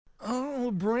Oh,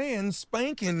 brand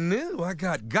spanking new. I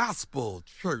got gospel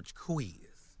church quiz.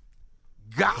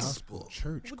 Gospel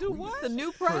church quiz. Do what? The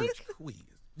new praise? Church quiz.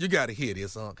 You got to hear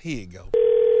this, Here you go.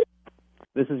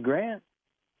 This is Grant.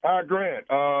 Hi, Grant.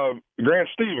 Grant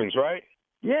Stevens, right?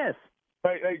 Yes.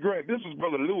 Hey, Grant, this is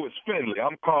Brother Lewis Finley.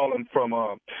 I'm calling from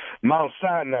Mount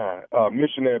Sinai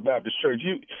Missionary Baptist Church.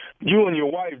 You and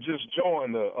your wife just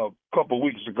joined a couple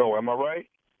weeks ago, am I right?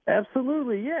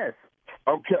 Absolutely, yes.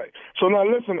 Okay. So now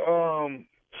listen,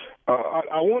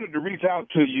 I wanted to reach out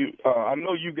to you. I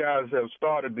know you guys have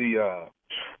started the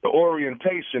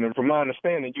orientation, and from my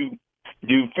understanding,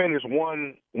 you finished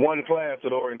one class of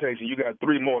the orientation. You got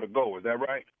 3 more to go. Is that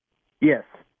right? Yes.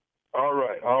 All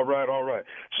right.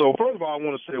 So first of all, I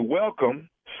want to say welcome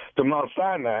to Mount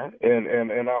Sinai,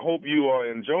 and I hope you are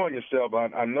enjoying yourself.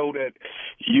 I know that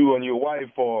you and your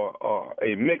wife are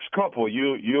a mixed couple.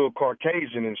 You're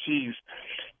Caucasian and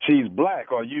she's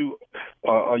black. Are you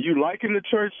liking the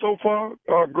church so far,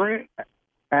 Grant?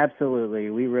 Absolutely.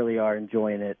 We really are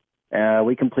enjoying it.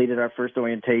 We completed our first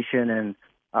orientation, and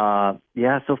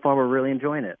so far we're really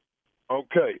enjoying it.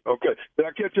 Okay. Did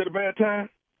I catch you at a bad time?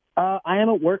 I am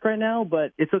at work right now,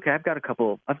 but it's okay. I've got a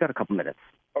couple minutes.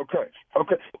 Okay.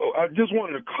 Well, I just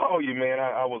wanted to call you, man.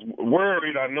 I was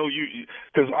worried. I know you,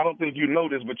 because I don't think you know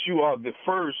this, but you are the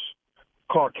first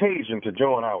Caucasian to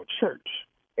join our church.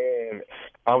 And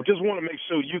I just want to make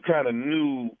sure you kind of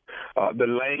knew the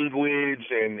language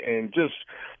and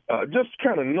just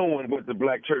kind of knowing what the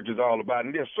black church is all about.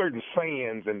 And there's certain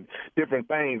sayings and different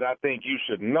things I think you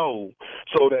should know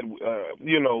so that,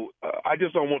 I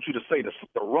just don't want you to say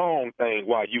the wrong thing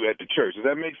while you at the church. Does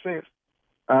that make sense?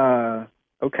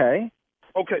 Okay.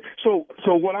 Okay, so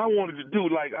what I wanted to do,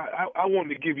 like, I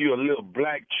wanted to give you a little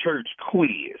black church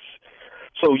quiz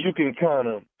so you can kind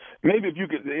of, maybe if you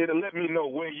could, it'll let me know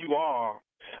where you are,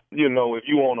 if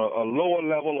you're on a lower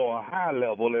level or a high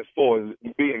level as far as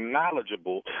being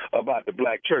knowledgeable about the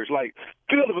black church. Like,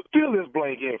 fill this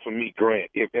blank in for me,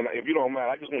 Grant, if you don't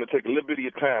mind. I just want to take a little bit of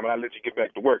your time, and I'll let you get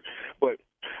back to work. But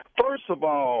first of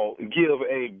all, give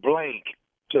a blank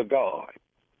to God.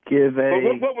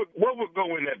 What would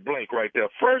go in that blank right there?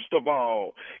 First of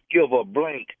all, give a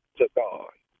blank to God.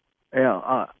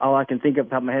 Yeah, all I can think of off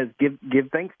the top of my head is give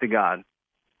thanks to God.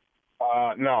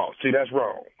 No, see, that's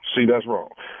wrong. See,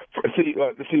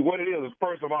 what it is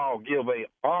first of all, give a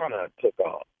honor to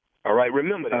God. All right,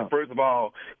 remember that. First of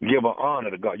all, give an honor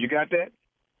to God. You got that?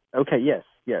 Okay, yes.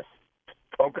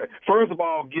 Okay, first of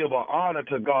all, give an honor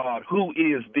to God, who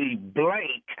is the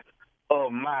blank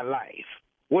of my life.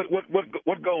 What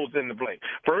goes in the blank?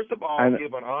 First of all,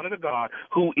 give an honor to God,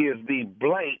 who is the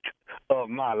blank of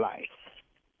my life.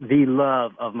 The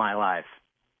love of my life.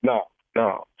 No.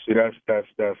 See,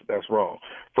 that's wrong.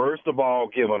 First of all,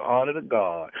 give an honor to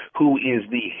God, who is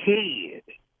the head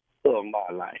of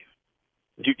my life.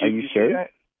 Are you sure? See that?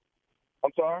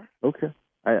 I'm sorry? Okay.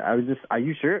 I was just. Are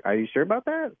you sure? Are you sure about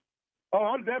that? Oh,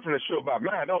 I'm definitely sure about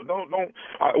mine. Don't.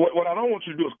 What I don't want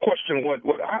you to do is question what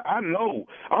I know.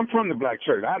 I'm from the black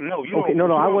church. I know you. Okay,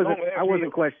 no, I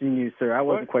wasn't questioning you, sir. I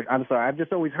wasn't questioning. I'm sorry. I've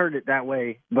just always heard it that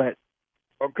way, but.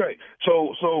 Okay,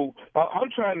 so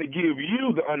I'm trying to give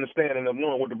you the understanding of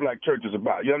knowing what the black church is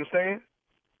about. You understand?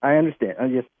 I understand.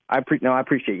 I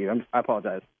appreciate you. I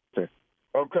apologize, sir.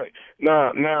 Okay.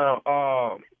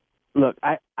 Now. Look,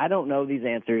 I don't know these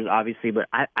answers, obviously, but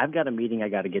I've got a meeting I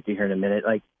got to get to here in a minute.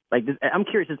 I'm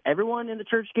curious, does everyone in the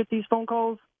church get these phone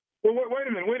calls? Well, wait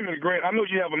a minute, Grant. I know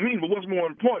you have a meeting, but what's more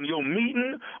important, your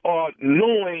meeting or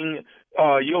knowing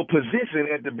your position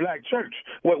at the black church?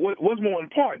 What's more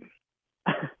important?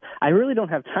 I really don't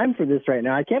have time for this right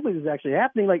now. I can't believe this is actually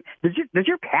happening. Like, does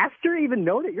your pastor even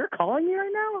know that you're calling me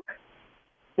right now?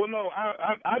 Well, no,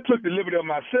 I took the liberty of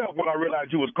myself when I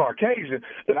realized you was Caucasian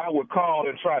that I would call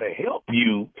and try to help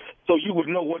you so you would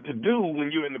know what to do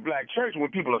when you're in the black church when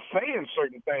people are saying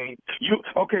certain things.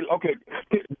 Okay,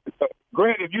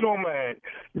 Grant, if you don't mind,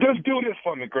 just do this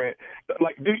for me, Grant.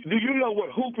 Like, do you know what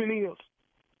hooping is?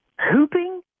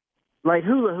 Hooping? Like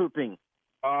hula hooping?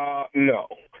 No.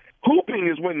 Hooping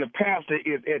is when the pastor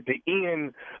is at the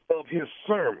end of his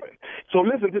sermon. So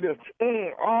listen to this.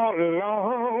 All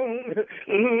along,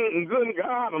 good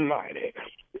God Almighty.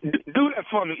 Do that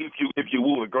for me if you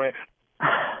would, Grant.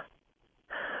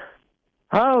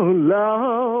 Oh,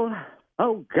 Lord.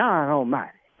 Oh, God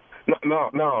Almighty. No.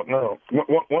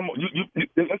 One more.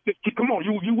 Let's just keep. Come on,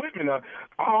 you with me now?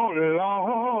 Oh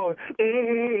Lord,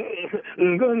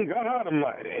 good God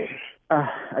Almighty.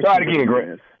 Try it again,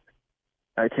 Grant.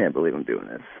 I can't believe I'm doing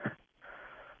this.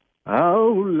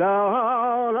 Oh,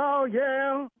 Lord, oh,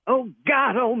 yeah, oh,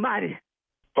 God Almighty.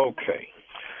 Okay.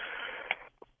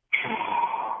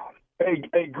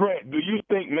 Hey, Grant, do you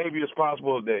think maybe it's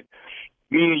possible that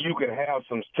me and you can have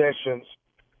some sessions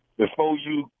before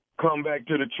you come back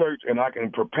to the church and I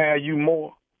can prepare you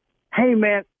more? Hey,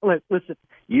 man, look, listen,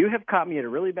 you have caught me at a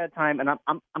really bad time, and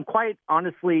I'm quite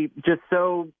honestly just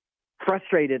so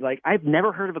frustrated. Like, I've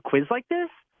never heard of a quiz like this.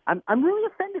 I'm really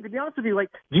offended, to be honest with you.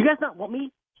 Like, do you guys not want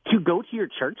me to go to your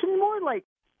church anymore? Like,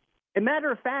 a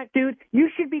matter of fact, dude, you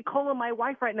should be calling my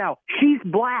wife right now. She's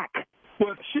black.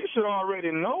 But she should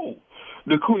already know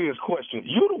the quiz question.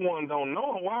 You the one don't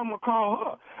know her. Why am I call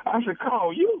her? I should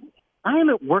call you. I am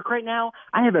at work right now.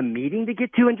 I have a meeting to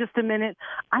get to in just a minute.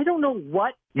 I don't know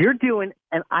what you're doing,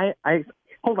 and I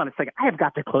hold on a second. I have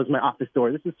got to close my office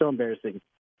door. This is so embarrassing.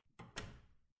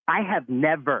 I have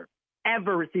never,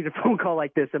 ever received a phone call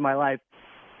like this in my life,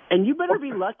 and you better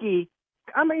be lucky.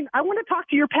 I mean, I want to talk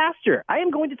to your pastor. I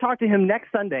am going to talk to him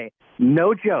next Sunday.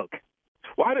 No joke.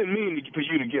 Well, I didn't mean for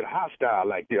you to get hostile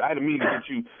like that. I didn't mean to get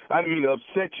you. I didn't mean to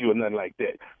upset you or nothing like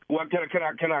that. Well, can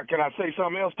I say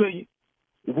something else to you?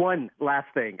 One last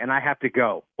thing, and I have to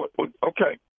go.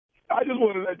 Okay. I just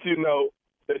want to let you know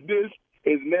that this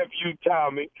is nephew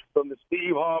Tommy from the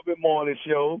Steve Harvey Morning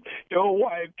Show. Your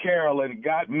wife Carolyn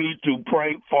got me to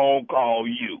prank phone call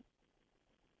you.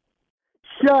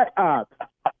 Shut up.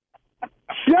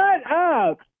 Shut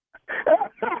up.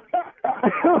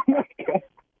 Oh my God.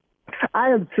 I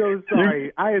am so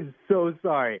sorry. I am so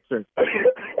sorry, sir.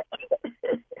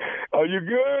 Are you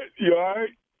good? You all right?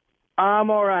 I'm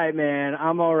all right, man.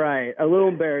 I'm all right. A little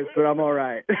embarrassed, but I'm all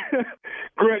right.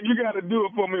 Grant, you got to do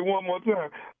it for me one more time.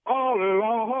 Oh,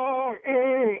 Lord,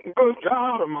 good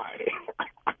God Almighty.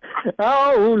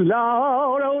 Oh,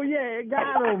 Lord, oh, yeah,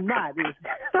 God Almighty.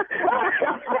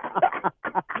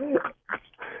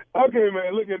 Okay,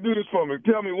 man, look, do this for me.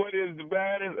 Tell me what is the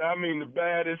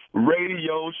baddest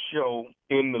radio show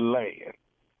in the land.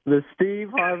 The Steve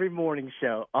Harvey Morning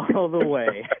Show, all the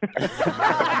way.